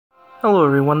Hello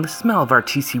everyone, this is Mal of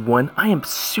RTC1. I am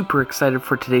super excited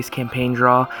for today's campaign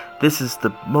draw. This is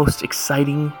the most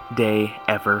exciting day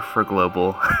ever for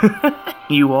Global.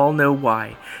 You all know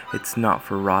why. It's not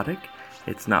for Roddick,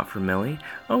 it's not for Millie,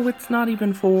 oh, it's not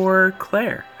even for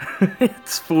Claire.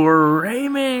 It's for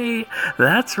Reimi!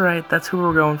 That's right, that's who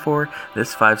we're going for.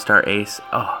 This 5-star ace,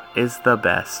 is the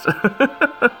best.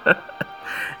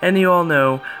 And you all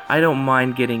know, I don't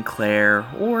mind getting Claire,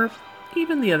 or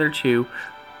even the other two,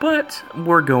 but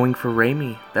we're going for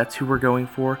Reimi. That's who we're going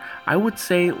for. I would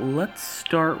say let's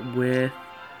start with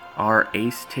our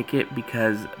ace ticket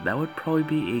because that would probably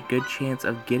be a good chance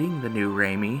of getting the new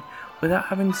Reimi without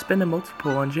having to spend a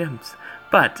multiple on gems.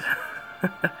 But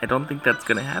I don't think that's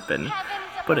going to happen,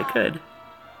 but it could.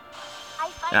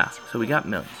 So we got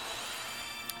Millie.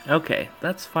 Okay,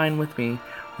 that's fine with me.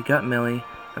 We got Millie.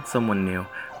 That's someone new.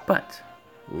 But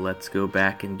let's go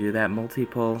back and do that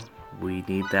multiple. We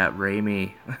need that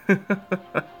Reimi.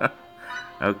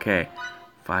 Okay,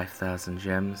 5,000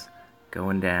 gems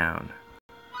going down.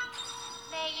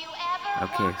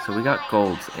 Okay, so we got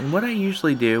golds. And what I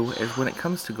usually do is when it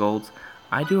comes to golds,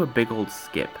 I do a big old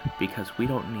skip because we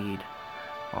don't need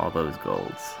all those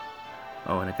golds.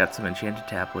 Oh, and I got some enchanted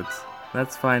tablets.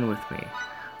 That's fine with me.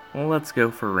 Well, let's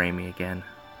go for Reimi again.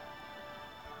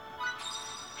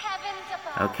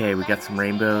 Okay, we got some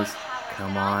rainbows.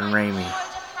 Come on, Reimi.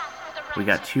 We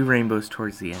got 2 rainbows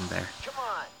towards the end there.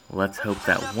 Let's hope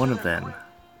that one of them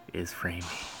is Reimi.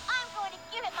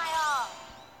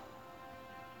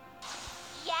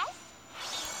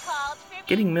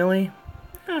 Getting Millie?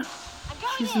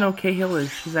 She's an okay healer.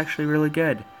 She's actually really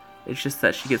good. It's just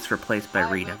that she gets replaced by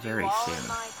Rita very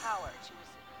soon.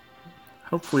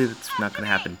 Hopefully that's not going to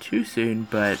happen too soon,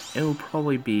 but it will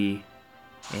probably be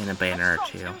in a banner or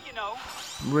two.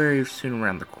 Very soon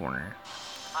around the corner.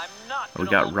 We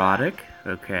got Roddick,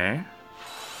 okay.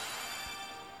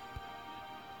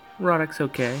 Roddick's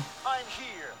okay.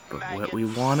 But what we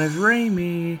want is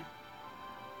Reimi.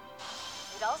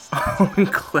 Oh,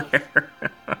 and Claire.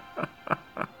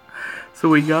 So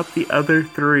we got the other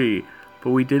 3,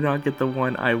 but we did not get the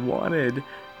one I wanted.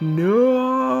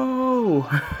 No!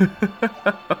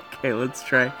 Okay, let's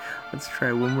try. Let's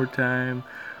try one more time.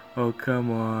 Oh,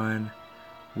 come on.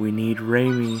 We need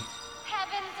Reimi.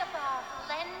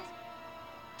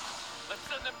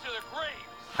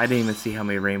 I didn't even see how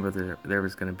many rainbows there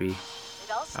was going to be.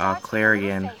 Oh, Claire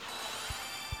again.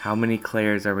 How many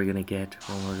Claires are we going to get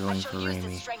when we're going for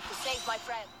Reimi?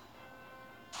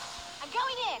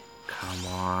 Come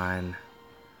on.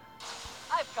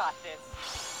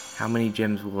 How many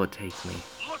gems will it take me?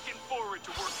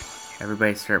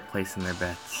 Everybody start placing their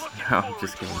bets. No, I'm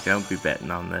just kidding. Don't be betting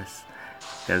on this.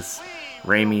 Because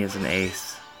Reimi is an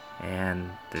ace. And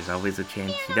there's always a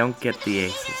chance you don't get the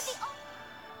aces.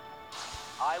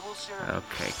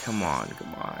 Okay, come on,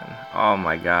 come on. Oh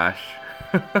my gosh.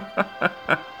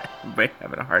 Everybody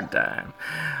having a hard time.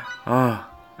 Oh,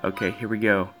 okay, here we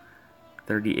go.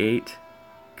 38,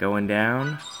 going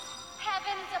down.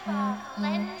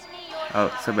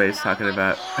 Oh, somebody's talking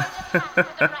about...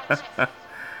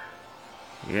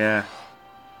 Yeah,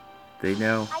 they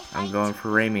know I'm going for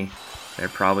Reimi. They're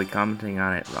probably commenting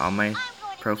on it on my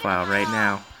profile right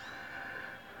now.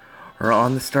 Or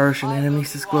on the Star Ocean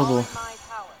Anamnesis Global.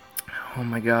 Oh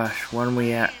my gosh, what are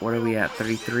we at?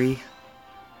 33?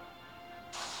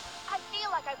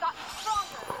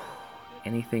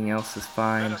 Anything else is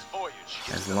fine,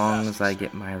 as long as I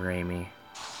get my Reimi.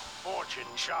 Fortune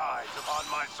shines upon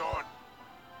my sword.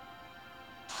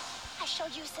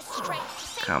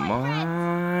 Come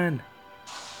on.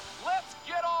 Let's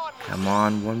get on. Come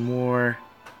on, one more.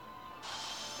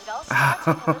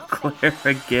 Oh, Claire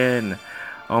again.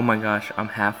 Oh my gosh, I'm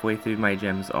halfway through my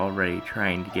gems already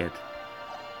trying to get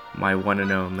my one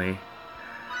and only.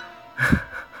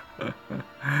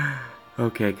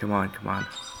 Okay, come on, come on.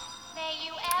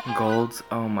 Golds,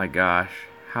 oh my gosh.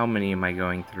 How many am I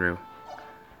going through?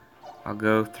 I'll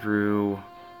go through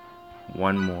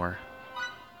one more.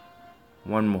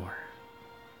 One more.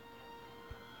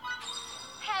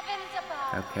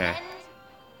 Okay.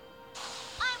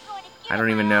 I don't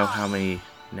even know how many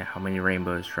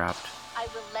rainbows dropped. I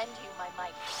will lend you my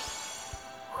mic.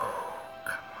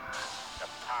 Come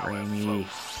on. Reimi.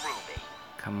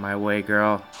 Come my way,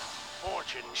 girl.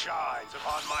 Fortune shines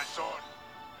upon my sword.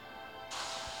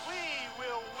 We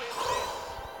will win this.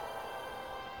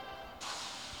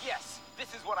 Yes,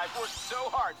 this is what I've worked so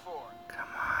hard for. Come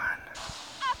on.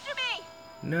 After me.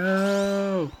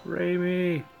 No,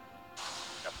 Reimi.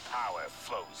 The power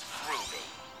flows through me.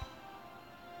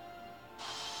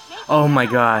 Oh my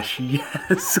gosh,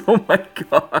 yes, oh my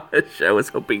gosh. I was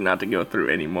hoping not to go through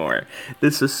anymore.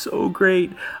 This is so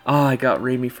great. Oh, I got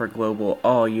Reimi for global.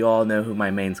 Oh, you all know who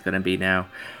my main's gonna be now.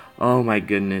 Oh my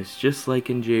goodness, just like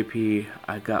in JP,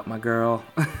 I got my girl.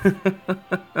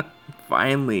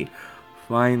 Finally,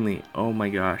 finally, oh my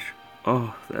gosh.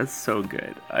 Oh, that's so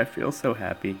good. I feel so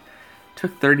happy.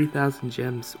 Took 30,000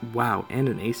 gems. Wow, and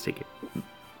an ace ticket.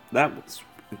 That was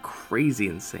crazy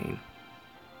insane.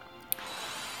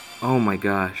 Oh my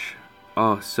gosh.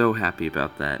 Oh, so happy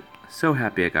about that. So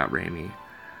happy I got Reimi.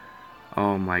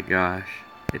 Oh my gosh.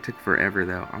 It took forever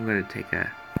though. I'm gonna take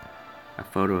a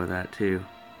photo of that too.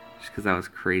 Just because that was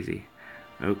crazy.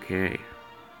 Okay.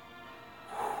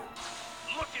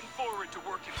 Looking forward to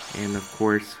working. And of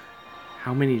course,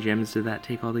 how many gems did that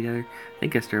take altogether? I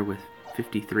think I started with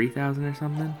 53,000 or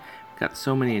something. Got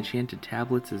so many enchanted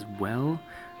tablets as well.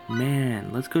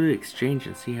 Man, let's go to the exchange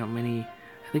and see how many.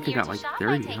 I think I got like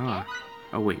 30, huh?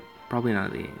 Oh wait, probably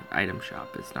not the item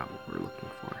shop. It's not what we're looking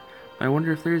for. But I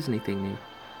wonder if there is anything new.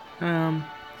 Some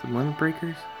limit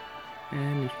breakers.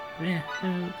 And okay.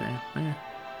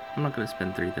 I'm not gonna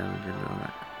spend 3,000 gems on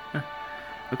that.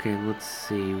 Okay, let's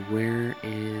see. Where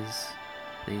is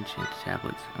the enchanted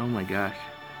tablets? Oh my gosh.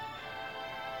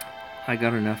 I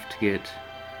got enough to get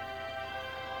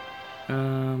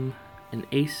an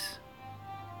ace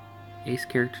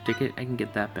character ticket. I can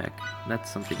get that back.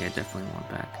 That's something I definitely want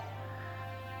back.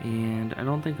 And I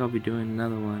don't think I'll be doing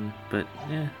another one, but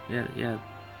yeah,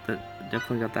 that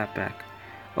definitely got that back.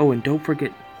 Oh, and don't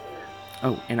forget.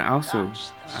 Oh, and I also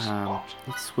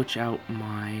let's switch out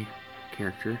my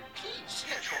character.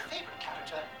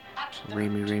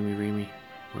 Reimi,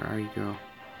 where are you, girl?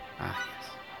 Ah,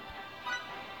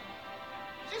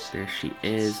 yes. There she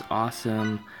is.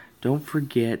 Awesome. Don't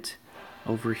forget,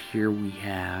 over here we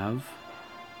have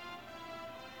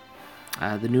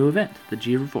the new event, the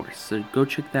G-Force. So go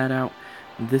check that out.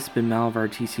 This has been Malavar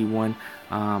TC1.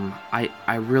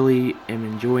 I really am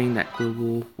enjoying that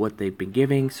global, what they've been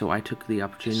giving, so I took the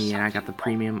opportunity and I got the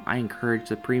premium. I encourage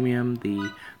the premium,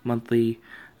 the monthly.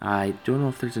 I don't know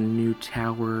if there's a new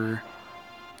tower.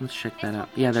 Let's check that out.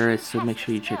 Yeah, there is, so make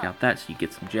sure you check out that so you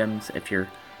get some gems if you're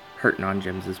hurting on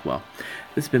gems as well.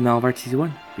 This has been Malavar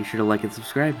TC1. Be sure to like and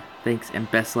subscribe. Thanks, and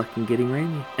best luck in getting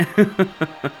Reimi.